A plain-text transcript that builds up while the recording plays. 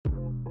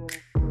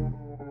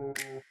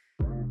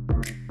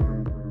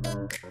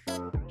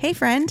Hey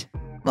friend,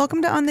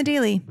 welcome to On the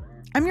Daily.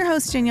 I'm your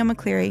host, Danielle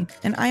McCleary,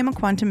 and I am a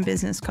quantum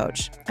business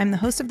coach. I'm the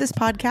host of this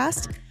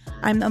podcast.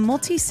 I'm a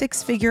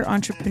multi-six-figure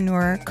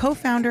entrepreneur,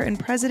 co-founder and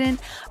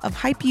president of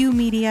HypeU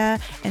Media,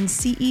 and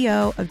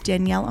CEO of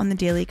Danielle on the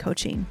Daily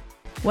Coaching.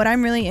 What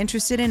I'm really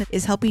interested in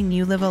is helping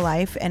you live a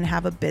life and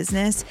have a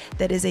business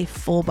that is a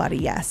full body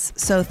yes.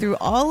 So through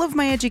all of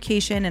my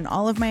education and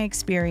all of my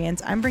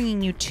experience, I'm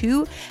bringing you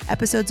 2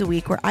 episodes a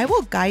week where I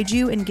will guide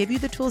you and give you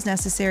the tools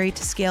necessary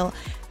to scale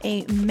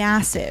a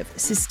massive,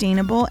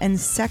 sustainable, and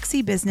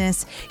sexy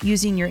business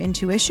using your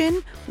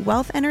intuition,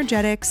 wealth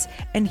energetics,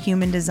 and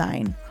human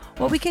design.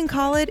 What we can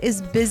call it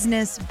is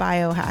business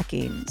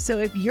biohacking. So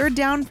if you're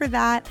down for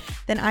that,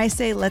 then I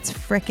say let's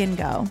frickin'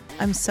 go.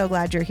 I'm so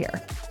glad you're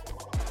here.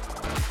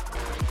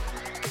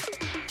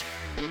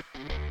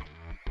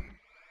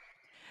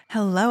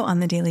 Hello, On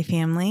the Daily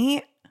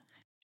family.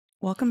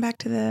 Welcome back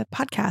to the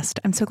podcast.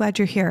 I'm so glad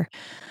you're here.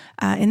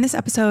 In this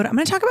episode, I'm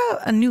going to talk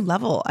about a new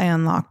level I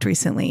unlocked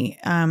recently.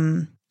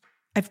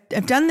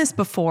 I've done this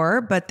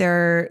before, but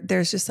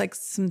there's just like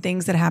some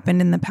things that happened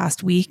in the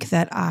past week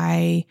that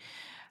I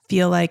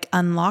feel like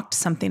unlocked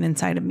something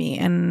inside of me,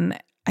 and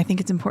I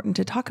think it's important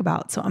to talk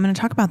about. So I'm going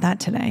to talk about that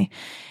today.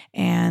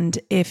 And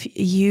if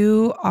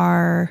you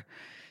are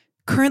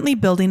currently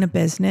building a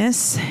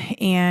business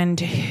and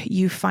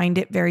you find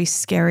it very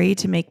scary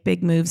to make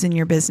big moves in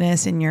your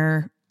business, in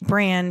your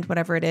brand,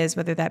 whatever it is,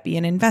 whether that be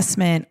an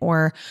investment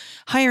or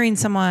hiring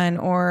someone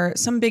or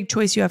some big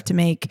choice you have to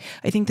make,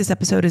 I think this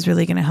episode is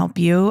really going to help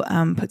you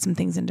put some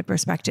things into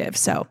perspective.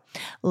 So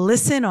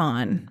listen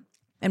on.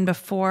 And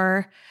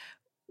before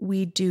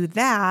we do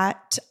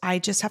that, I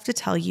just have to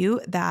tell you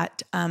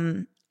that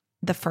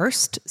the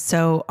 1st,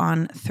 so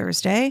on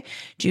Thursday,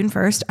 June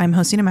 1st, I'm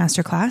hosting a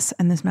masterclass,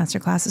 and this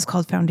masterclass is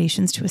called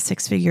Foundations to a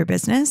Six-Figure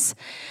Business.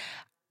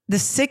 The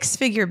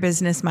 6-figure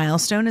business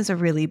milestone is a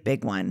really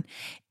big one.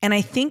 And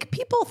I think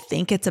people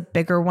think it's a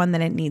bigger one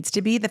than it needs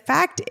to be. The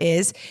fact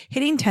is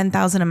hitting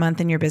 $10,000 a month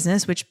in your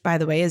business, which by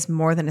the way is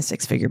more than a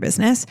 6-figure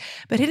business,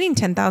 but hitting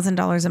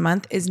 $10,000 a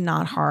month is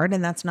not hard.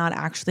 And that's not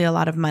actually a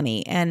lot of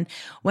money. And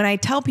when I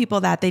tell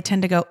people that, they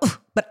tend to go,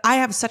 but I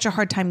have such a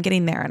hard time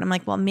getting there. And I'm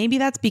like, well, maybe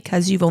that's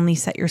because you've only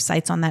set your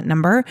sights on that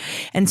number.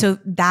 And so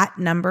that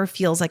number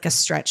feels like a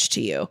stretch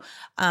to you.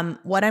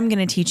 What I'm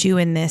going to teach you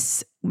in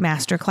this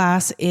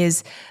masterclass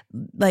is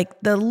like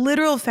the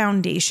literal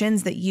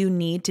foundations that you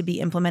need to be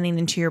implementing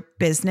into your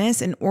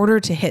business in order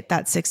to hit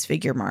that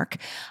 6-figure mark.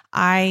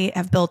 I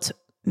have built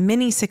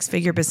many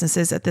 6-figure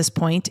businesses at this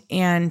point,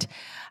 and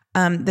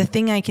the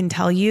thing I can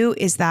tell you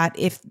is that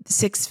if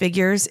 6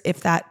 figures, if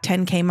that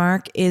 10K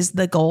mark is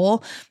the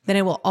goal, then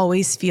it will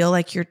always feel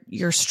like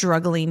you're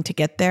struggling to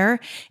get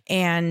there.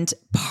 And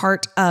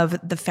part of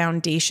the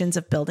foundations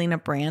of building a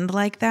brand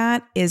like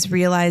that is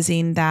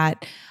realizing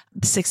that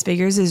 6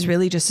 figures is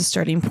really just a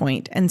starting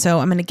point. And so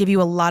I'm going to give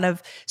you a lot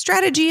of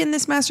strategy in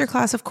this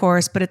masterclass, of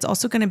course, but it's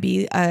also going to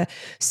be a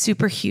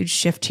super huge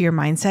shift to your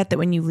mindset that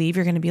when you leave,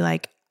 you're going to be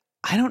like,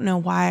 I don't know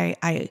why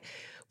I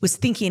was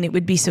thinking it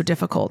would be so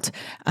difficult,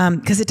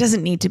 because it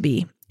doesn't need to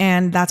be.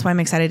 And that's why I'm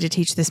excited to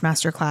teach this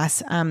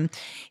masterclass.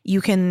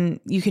 You can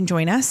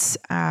join us.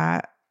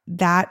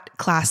 That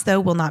class,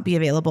 though, will not be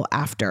available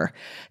after.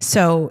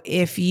 So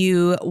if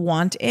you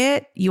want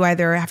it, you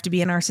either have to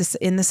be in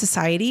the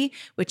society,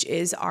 which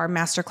is our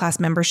masterclass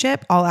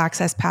membership, all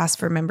access pass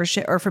for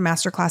membership or for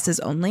masterclasses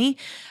only,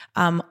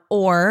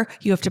 or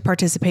you have to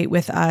participate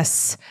with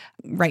us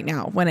right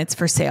now when it's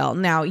for sale.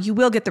 Now, you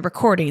will get the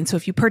recording. So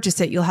if you purchase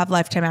it, you'll have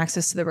lifetime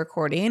access to the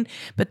recording,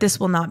 but this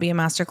will not be a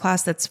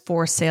masterclass that's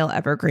for sale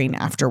evergreen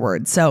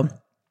afterwards. So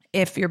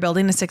if you're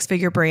building a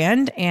 6-figure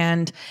brand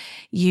and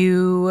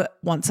you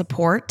want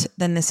support,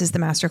 then this is the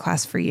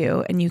masterclass for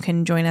you. And you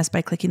can join us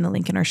by clicking the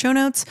link in our show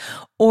notes,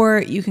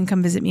 or you can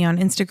come visit me on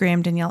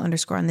Instagram,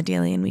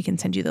 Danielle_on_the_daily, and we can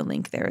send you the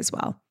link there as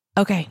well.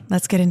 Okay,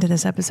 let's get into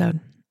this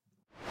episode.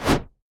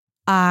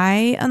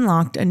 I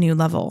unlocked a new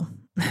level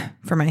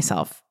for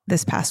myself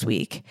this past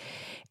week.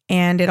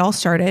 And it all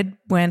started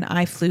when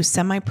I flew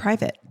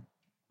semi-private,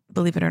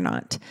 believe it or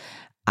not.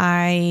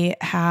 I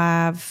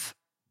have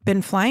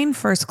been flying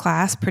first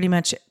class pretty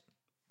much,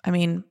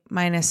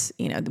 minus,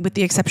 with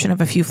the exception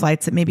of a few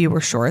flights that maybe were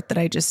short that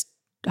I just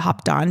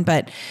hopped on,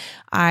 but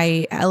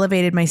I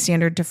elevated my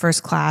standard to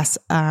first class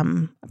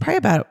probably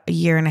about a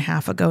year and a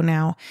half ago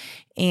now.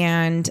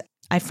 And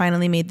I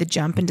finally made the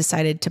jump and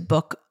decided to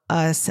book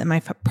a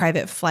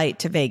semi-private flight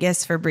to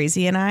Vegas for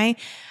Breezy and I.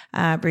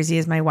 Breezy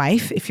is my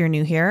wife, if you're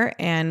new here,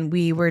 and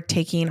we were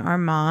taking our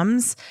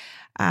moms.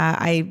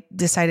 I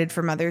decided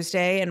for Mother's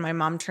Day, and my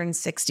mom turned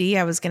 60.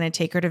 I was going to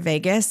take her to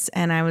Vegas,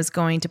 and I was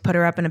going to put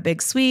her up in a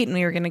big suite, and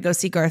we were going to go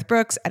see Garth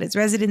Brooks at his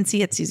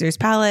residency at Caesar's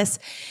Palace.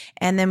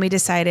 And then we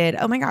decided,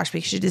 oh my gosh,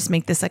 we should just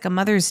make this like a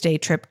Mother's Day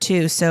trip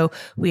too. So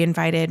we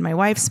invited my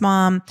wife's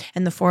mom,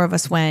 and the 4 of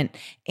us went,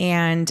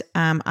 and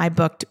I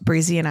booked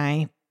Breezy and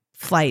I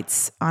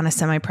flights on a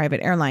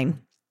semi-private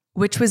airline,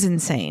 which was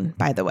insane,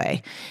 by the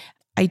way.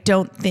 I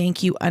don't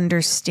think you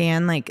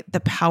understand like the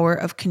power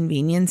of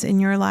convenience in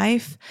your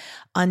life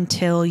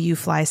until you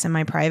fly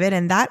semi-private.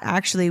 And that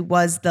actually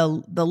was the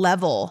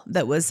level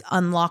that was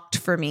unlocked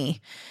for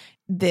me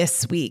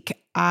this week.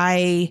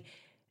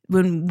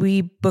 When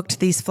we booked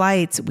these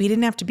flights, we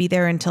didn't have to be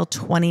there until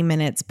 20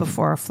 minutes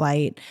before a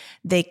flight.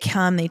 They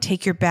come, they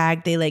take your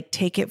bag, they like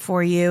take it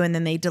for you, and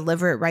then they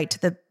deliver it right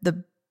to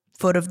the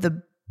foot of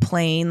the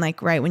plane,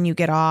 like right when you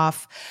get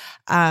off.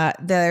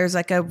 There's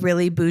like a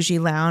really bougie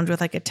lounge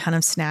with like a ton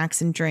of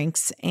snacks and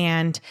drinks,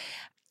 and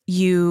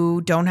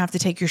you don't have to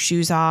take your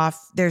shoes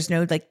off. There's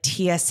no like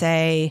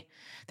TSA.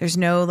 There's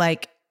no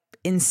like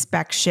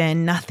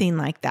inspection, nothing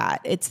like that.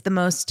 It's the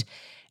most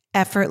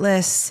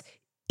effortless,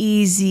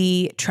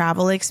 easy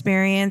travel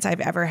experience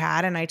I've ever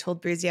had. And I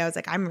told Breezy, I was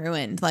like, I'm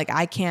ruined. Like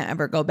I can't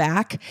ever go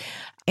back.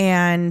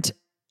 And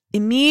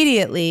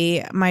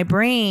immediately my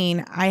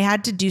brain, I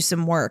had to do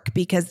some work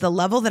because the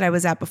level that I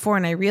was at before,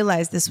 and I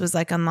realized this was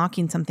like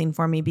unlocking something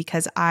for me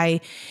because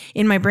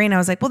in my brain, I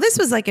was like, well, this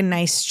was like a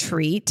nice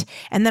treat.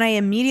 And then I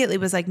immediately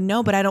was like,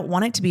 no, but I don't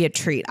want it to be a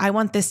treat. I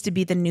want this to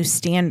be the new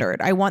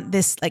standard. I want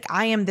this, like,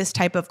 I am this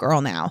type of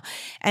girl now.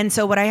 And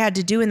so what I had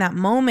to do in that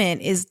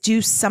moment is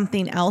do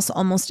something else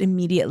almost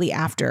immediately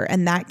after.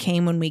 And that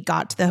came when we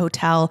got to the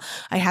hotel.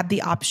 I had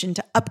the option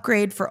to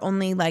upgrade for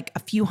only like a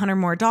few $100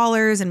 more,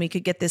 and we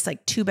could get this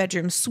like 2-bedroom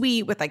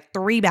suite with like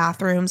 3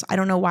 bathrooms. I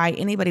don't know why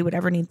anybody would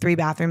ever need 3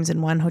 bathrooms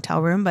in one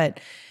hotel room, but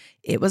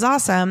it was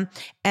awesome.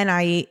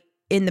 And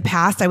in the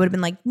past, I would have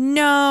been like,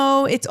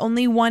 no, it's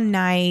only one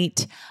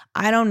night.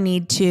 I don't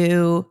need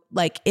to,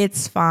 like,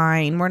 it's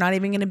fine. We're not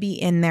even going to be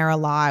in there a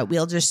lot.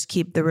 We'll just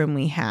keep the room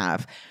we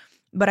have.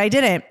 But I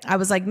didn't. I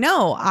was like,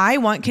 no, I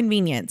want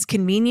convenience.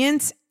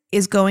 Convenience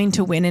is going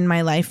to win in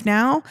my life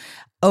now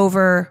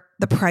over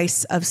the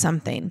price of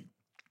something.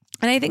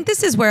 And I think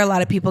this is where a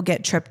lot of people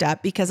get tripped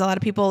up, because a lot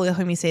of people will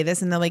hear me say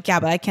this and they're like, yeah,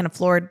 but I can't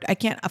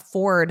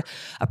afford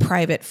a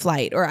private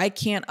flight, or I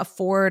can't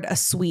afford a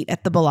suite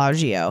at the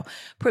Bellagio.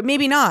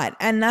 Maybe not.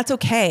 And that's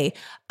okay.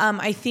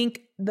 I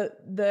think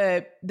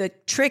the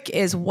trick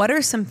is, what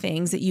are some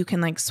things that you can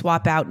like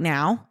swap out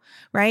now,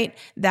 right?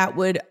 That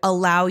would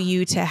allow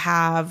you to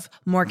have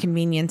more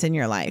convenience in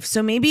your life.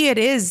 So maybe it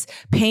is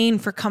paying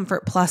for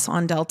Comfort Plus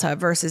on Delta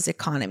versus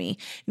economy.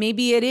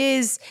 Maybe it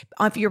is,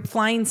 if you're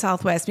flying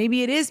Southwest,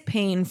 maybe it is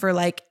paying for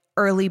like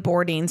early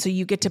boarding, so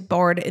you get to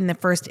board in the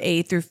first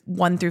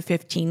 1 through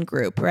 15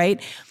 group,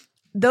 right?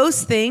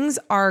 Those things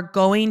are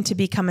going to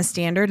become a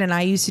standard. And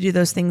I used to do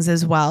those things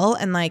as well.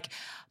 And like,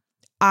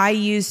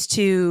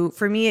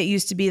 for me, it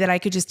used to be that I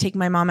could just take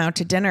my mom out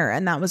to dinner,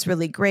 and that was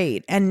really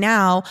great. And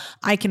now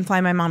I can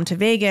fly my mom to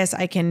Vegas.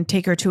 I can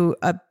take her to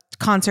a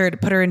concert,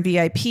 put her in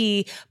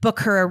VIP, book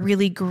her a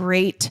really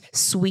great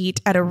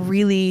suite at a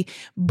really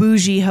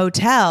bougie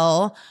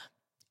hotel.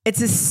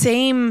 It's the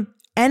same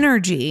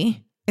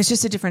energy. It's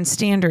just a different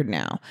standard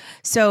now.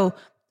 So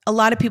a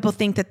lot of people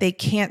think that they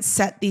can't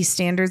set these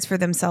standards for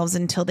themselves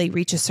until they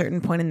reach a certain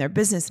point in their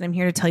business. And I'm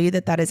here to tell you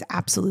that that is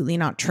absolutely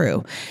not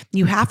true.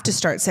 You have to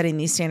start setting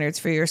these standards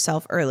for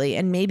yourself early.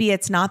 And maybe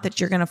it's not that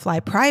you're going to fly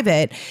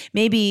private.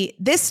 Maybe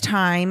this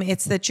time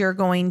it's that you're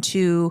going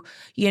to,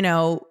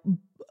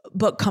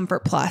 book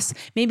Comfort Plus.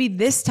 Maybe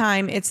this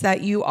time it's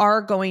that you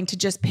are going to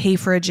just pay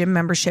for a gym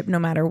membership no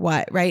matter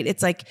what, right?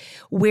 It's like,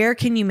 where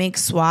can you make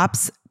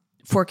swaps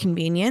for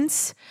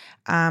convenience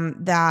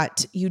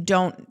that you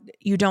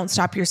don't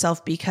stop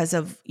yourself because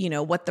of,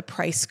 what the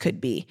price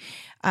could be.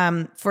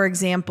 For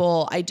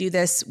example, I do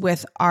this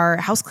with our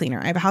house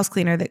cleaner. I have a house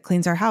cleaner that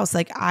cleans our house.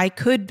 Like, I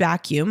could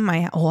vacuum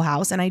my whole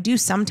house, and I do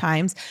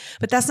sometimes,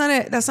 but that's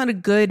not a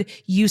good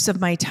use of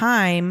my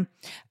time.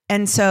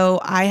 And so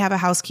I have a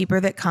housekeeper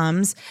that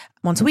comes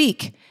once a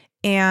week,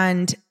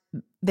 and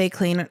they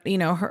clean,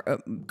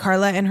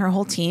 Carla and her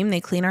whole team,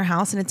 they clean our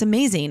house, and it's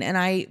amazing. And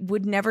I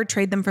would never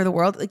trade them for the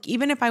world. Like,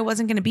 even if I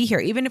wasn't going to be here,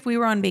 even if we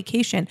were on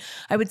vacation,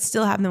 I would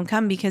still have them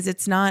come, because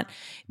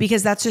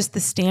that's just the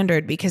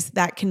standard, because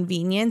that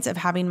convenience of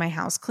having my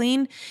house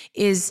clean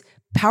is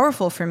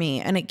powerful for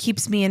me, and it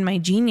keeps me in my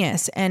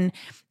genius. And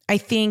I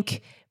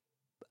think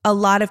a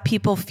lot of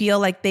people feel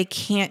like they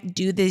can't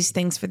do these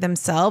things for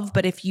themselves.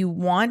 But if you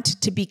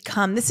want to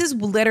become, this is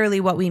literally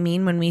what we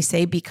mean when we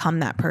say become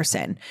that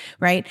person,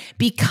 right?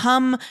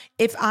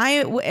 If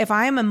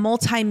I am a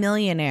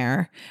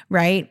multimillionaire,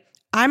 right?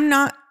 I'm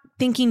not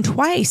thinking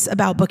twice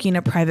about booking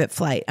a private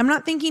flight. I'm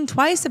not thinking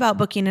twice about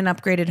booking an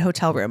upgraded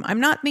hotel room. I'm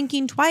not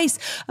thinking twice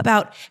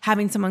about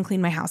having someone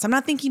clean my house. I'm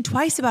not thinking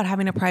twice about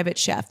having a private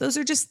chef. Those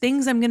are just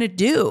things I'm going to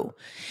do.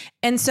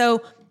 And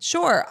so,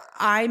 sure,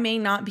 I may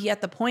not be at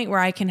the point where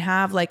I can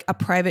have like a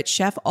private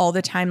chef all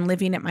the time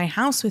living at my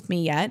house with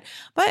me yet.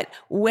 But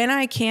when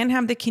I can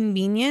have the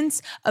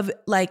convenience of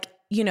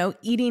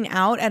eating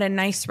out at a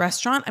nice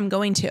restaurant, I'm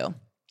going to.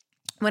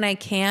 When I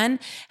can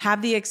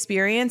have the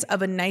experience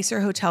of a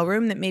nicer hotel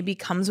room that maybe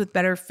comes with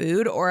better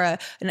food, or an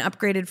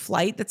upgraded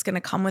flight that's going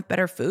to come with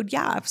better food,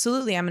 yeah,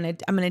 absolutely. I'm going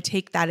to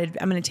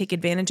take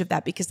advantage of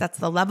that, because that's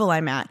the level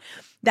I'm at.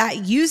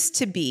 That used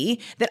to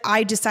be that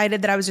I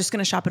decided that I was just going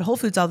to shop at Whole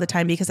Foods all the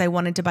time because I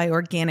wanted to buy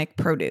organic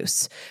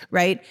produce,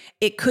 right?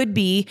 It could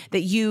be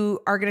that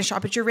you are going to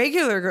shop at your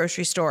regular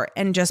grocery store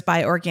and just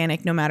buy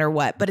organic no matter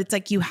what. But it's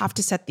like you have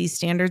to set these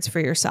standards for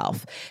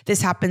yourself.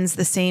 This happens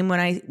the same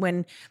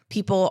when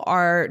people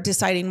are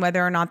deciding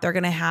whether or not they're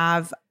going to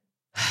have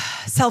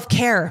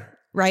self-care.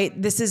 Right?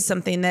 This is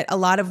something that a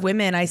lot of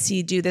women I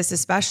see do this,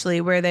 especially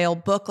where they'll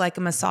book like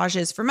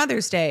massages for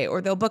Mother's Day,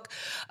 or they'll book,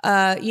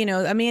 a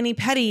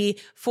mani-pedi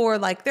for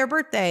like their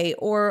birthday,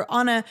 or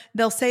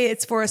they'll say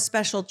it's for a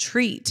special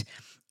treat.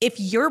 If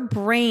your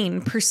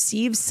brain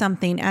perceives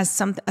something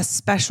as a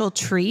special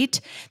treat,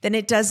 then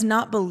it does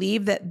not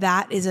believe that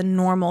that is a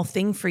normal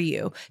thing for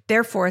you.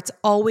 Therefore, it's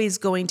always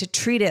going to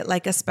treat it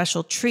like a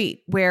special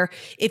treat, where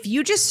if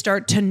you just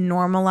start to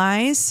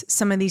normalize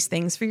some of these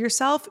things for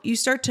yourself, you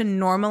start to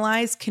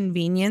normalize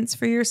convenience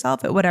for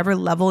yourself at whatever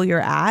level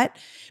you're at.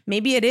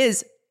 Maybe it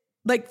is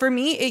like for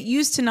me, I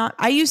used to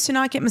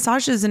not get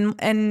massages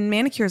and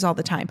manicures all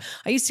the time.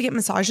 I used to get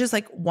massages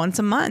like once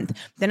a month.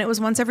 Then it was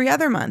once every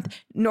other month.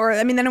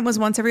 Then it was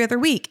once every other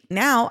week.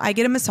 Now I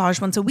get a massage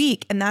once a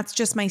week, and that's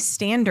just my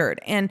standard.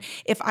 And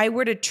if I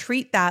were to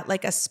treat that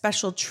like a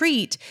special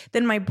treat,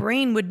 then my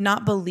brain would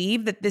not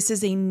believe that this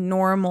is a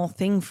normal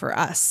thing for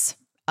us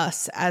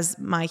as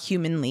my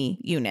humanly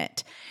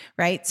unit,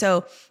 right?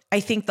 So I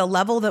think the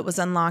level that was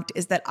unlocked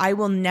is that I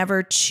will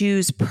never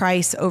choose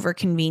price over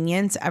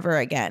convenience ever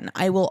again.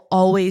 I will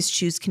always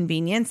choose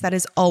convenience. That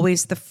is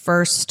always the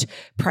first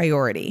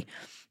priority.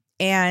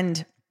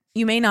 And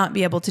you may not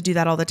be able to do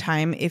that all the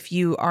time if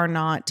you are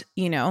not,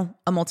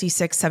 a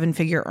multi-6,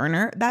 7-figure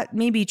earner. That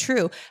may be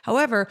true.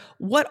 However,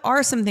 what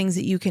are some things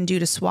that you can do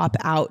to swap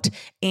out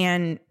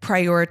and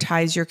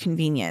prioritize your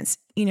convenience?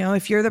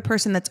 If you're the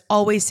person that's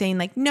always saying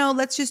like, no,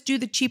 let's just do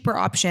the cheaper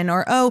option,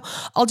 or, oh,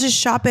 I'll just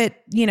shop at,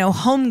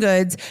 Home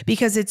Goods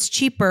because it's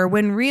cheaper,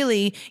 when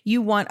really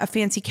you want a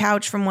fancy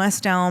couch from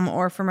West Elm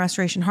or from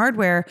Restoration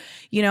Hardware,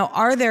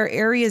 are there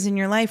areas in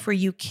your life where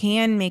you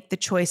can make the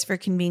choice for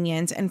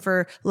convenience and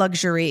for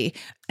luxury?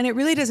 And it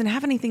really doesn't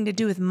have anything to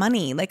do with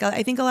money. Like,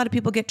 I think a lot of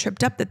people get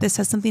tripped up that this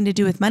has something to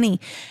do with money.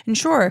 And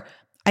sure,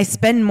 I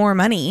spend more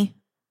money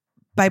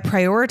by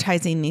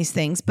prioritizing these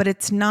things, but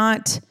it's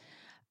not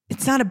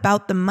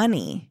about the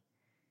money.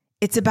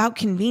 It's about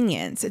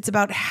convenience. It's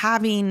about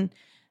having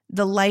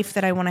the life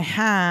that I want to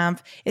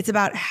have. It's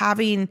about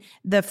having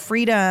the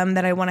freedom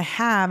that I want to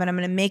have. And I'm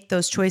going to make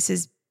those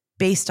choices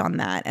based on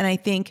that. And I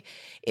think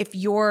if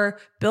you're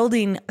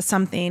building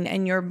something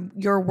and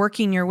you're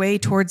working your way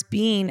towards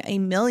being a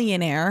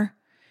millionaire,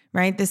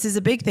 right? This is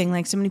a big thing.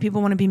 Like, so many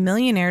people want to be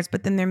millionaires,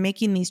 but then they're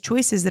making these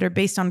choices that are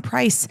based on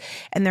price,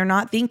 and they're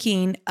not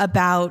thinking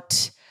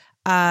about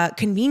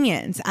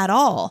convenience at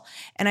all.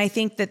 And I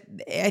think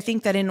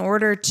that in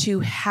order to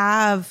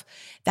have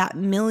that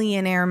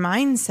millionaire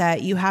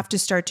mindset, you have to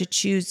start to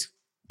choose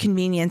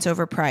convenience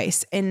over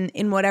price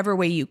in whatever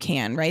way you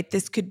can, right?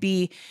 This could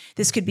be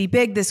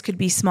big, this could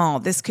be small.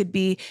 This could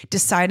be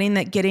deciding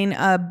that getting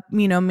a,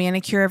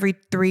 manicure every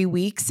 3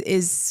 weeks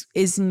is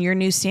your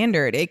new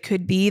standard. It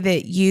could be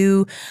that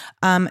you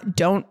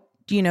don't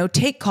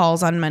take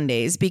calls on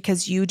Mondays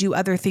because you do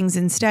other things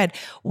instead.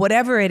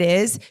 Whatever it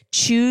is,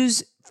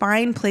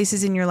 find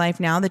places in your life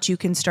now that you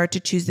can start to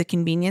choose the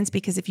convenience,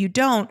 because if you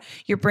don't,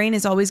 your brain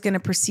is always going to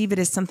perceive it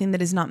as something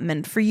that is not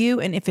meant for you.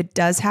 And if it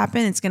does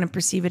happen, it's going to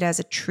perceive it as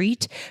a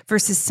treat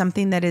versus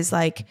something that is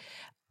like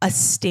a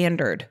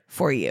standard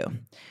for you.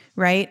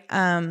 Right.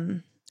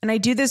 And I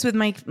do this with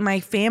my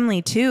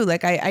family too.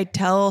 Like I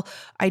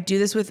do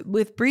this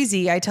with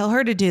Breezy. I tell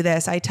her to do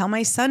this. I tell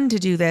my son to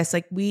do this.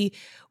 Like we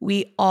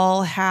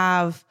all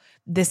have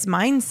this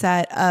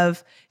mindset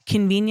of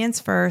convenience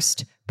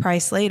first,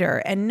 price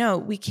later. And no,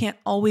 we can't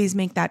always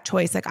make that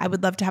choice. Like, I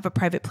would love to have a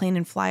private plane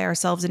and fly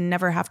ourselves and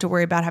never have to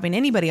worry about having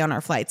anybody on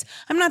our flights.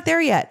 I'm not there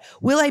yet.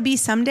 Will I be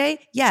someday?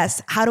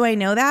 Yes. How do I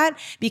know that?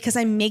 Because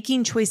I'm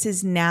making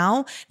choices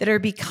now that are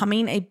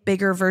becoming a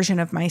bigger version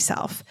of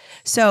myself.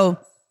 So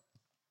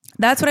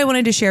that's what I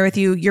wanted to share with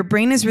you. Your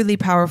brain is really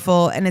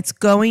powerful, and it's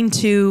going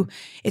to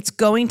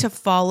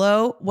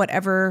follow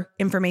whatever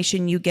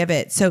information you give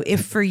it. So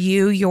if for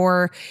you,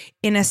 you're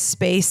in a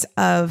space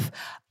of,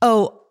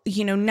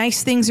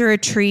 nice things are a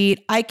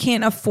treat, I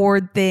can't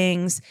afford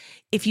things.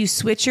 If you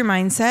switch your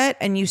mindset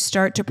and you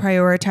start to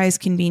prioritize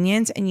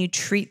convenience and you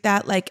treat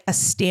that like a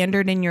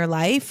standard in your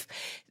life,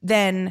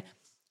 then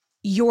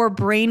your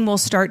brain will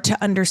start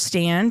to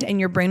understand, and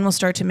your brain will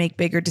start to make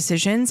bigger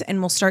decisions, and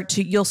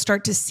you'll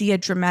start to see a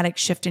dramatic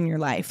shift in your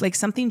life. Like,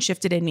 something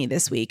shifted in me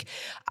this week.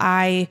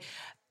 I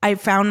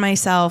found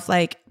myself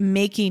like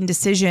making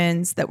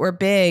decisions that were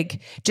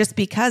big just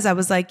because I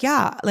was like,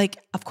 yeah, like,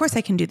 of course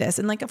I can do this.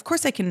 And like, of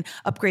course I can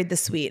upgrade the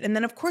suite. And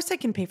then of course I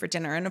can pay for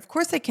dinner. And of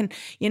course I can,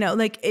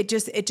 like it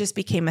just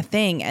became a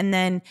thing. And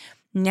then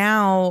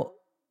now,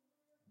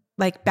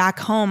 like, back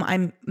home,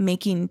 I'm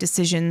making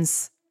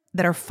decisions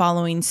that are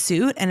following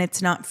suit, and I'm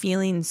not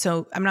feeling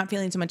so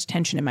much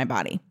tension in my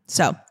body.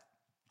 So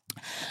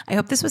I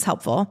hope this was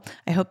helpful.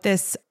 I hope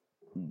this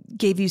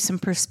gave you some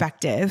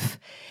perspective.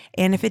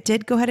 And if it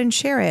did, go ahead and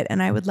share it.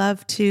 And I would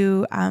love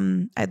to,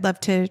 I'd love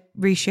to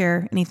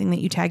reshare anything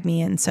that you tag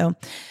me in. So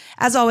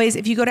as always,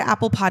 if you go to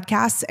Apple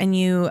Podcasts and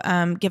you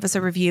give us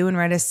a review and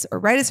write us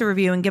a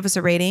review and give us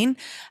a rating,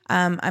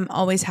 I'm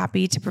always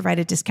happy to provide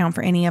a discount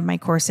for any of my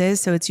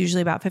courses. So it's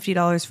usually about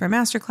 $50 for a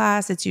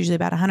masterclass. It's usually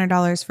about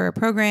 $100 for a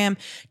program,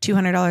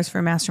 $200 for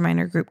a mastermind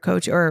or group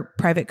coach or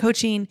private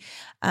coaching.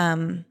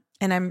 And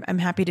I'm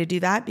happy to do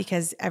that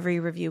because every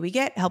review we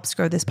get helps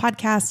grow this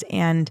podcast,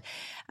 and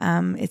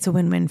it's a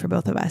win-win for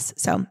both of us.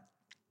 So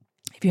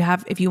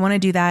if you want to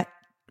do that,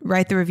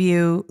 write the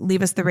review,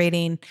 leave us the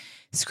rating,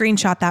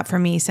 screenshot that for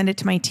me, send it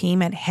to my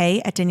team at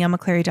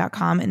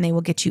hey@daniellemcclary.com, and they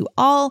will get you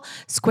all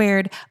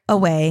squared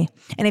away.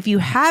 And if you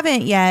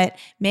haven't yet,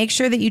 make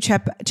sure that you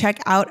check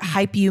out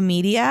Hype You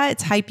Media.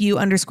 It's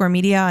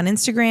hypeu_media on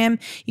Instagram.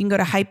 You can go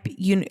to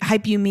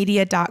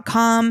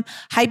hypeumedia.com.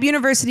 Hype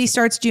University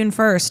starts June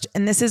 1st.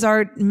 And this is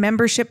our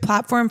membership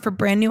platform for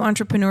brand new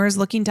entrepreneurs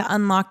looking to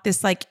unlock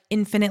this like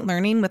infinite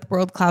learning with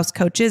world-class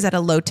coaches at a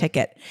low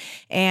ticket.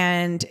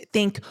 And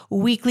think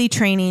weekly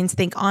trainings,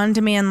 think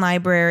on-demand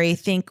library,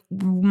 think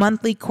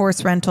monthly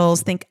course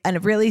rentals, think a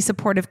really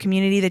supportive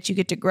community that you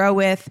get to grow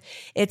with.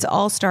 It's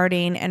all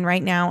starting. And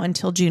right now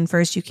until June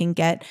 1st, you can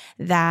get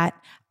that.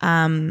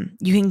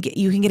 You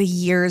can get a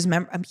year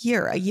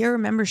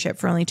membership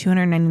for only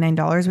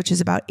 $299, which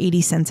is about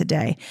 80 cents a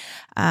day.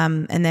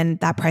 And then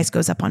that price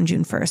goes up on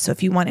June 1st. So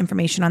if you want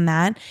information on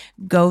that,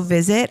 go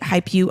visit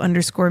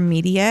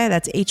hypeu_media.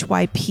 That's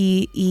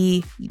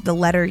HYPE, the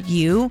letter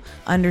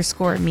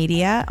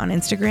U_media on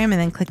Instagram, and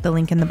then click the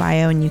link in the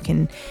bio and you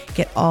can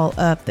get all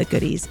of the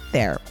goodies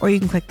there, or you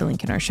can click the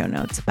link in our show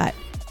notes. But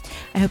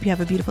I hope you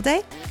have a beautiful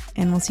day,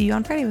 and we'll see you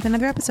on Friday with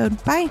another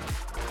episode. Bye.